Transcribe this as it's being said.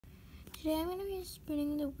Today I'm gonna be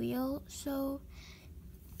spinning the wheel, so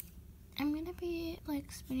I'm gonna be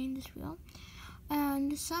like spinning this wheel,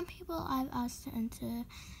 and some people I've asked to enter,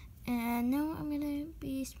 and now I'm gonna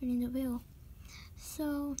be spinning the wheel.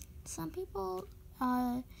 So some people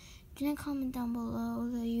didn't comment down below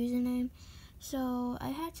the username, so I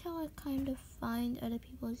had to like kind of find other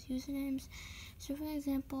people's usernames. So for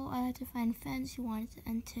example, I had to find friends who wanted to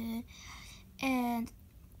enter, and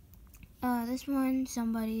this one,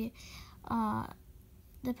 somebody,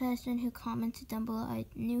 the person who commented down below, I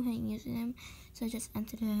knew her username, so I just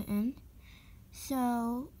entered her in.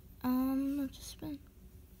 So, let's just spin.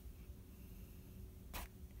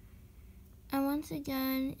 And once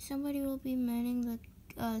again, somebody will be manning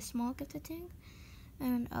the small gift, I think,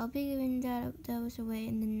 and I'll be giving those away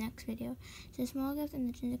in the next video. So the small gift and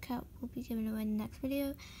the ginger cat will be given away in the next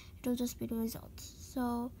video. It'll just be the results.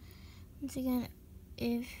 So, once again,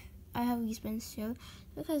 if I have respins too,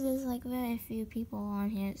 because there's like very few people on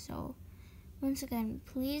here, so once again,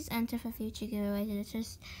 please enter for future giveaways. It's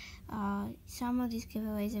just some of these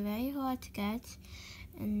giveaways are very hard to get,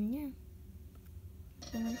 and yeah.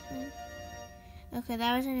 Okay,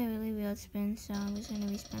 that was a really weird spin, so I'm just gonna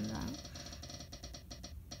respin that.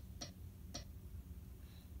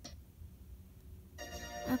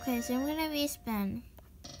 Okay, so I'm gonna respin.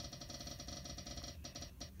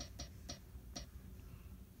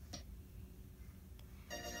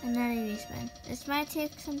 Another respin. This might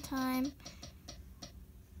take some time.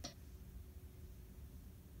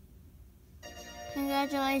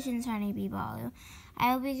 Congratulations, honeybeebalu.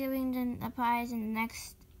 I will be giving the prize in the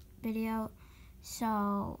next video.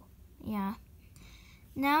 So, yeah.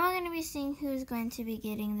 Now we're going to be seeing who's going to be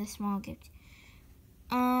getting the small gift.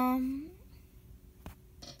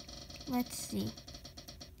 Let's see.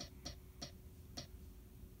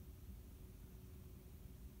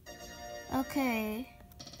 Okay.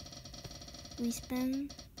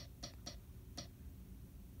 Respin.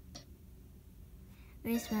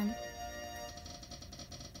 Respin.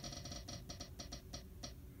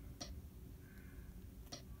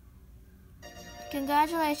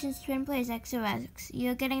 Congratulations, Twinplaysxox.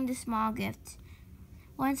 You're getting the small gift.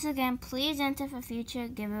 Once again, please enter for future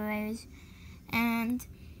giveaways. And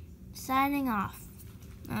signing off.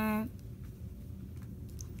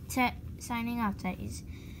 Signing off, that is.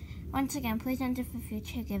 Once again, please enter for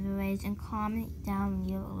future giveaways and comment down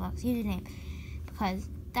your username, because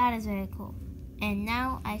that is very cool. And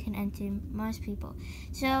now I can enter most people.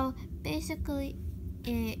 So basically,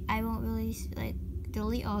 I won't really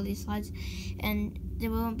delete all these slides, and there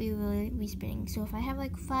won't be really respinning. So if I have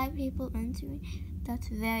like 5 people entering, that's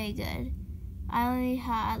very good. I only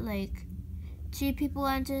had like 2 people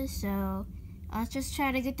enter, so I'll just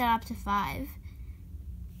try to get that up to 5.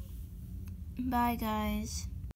 Bye guys.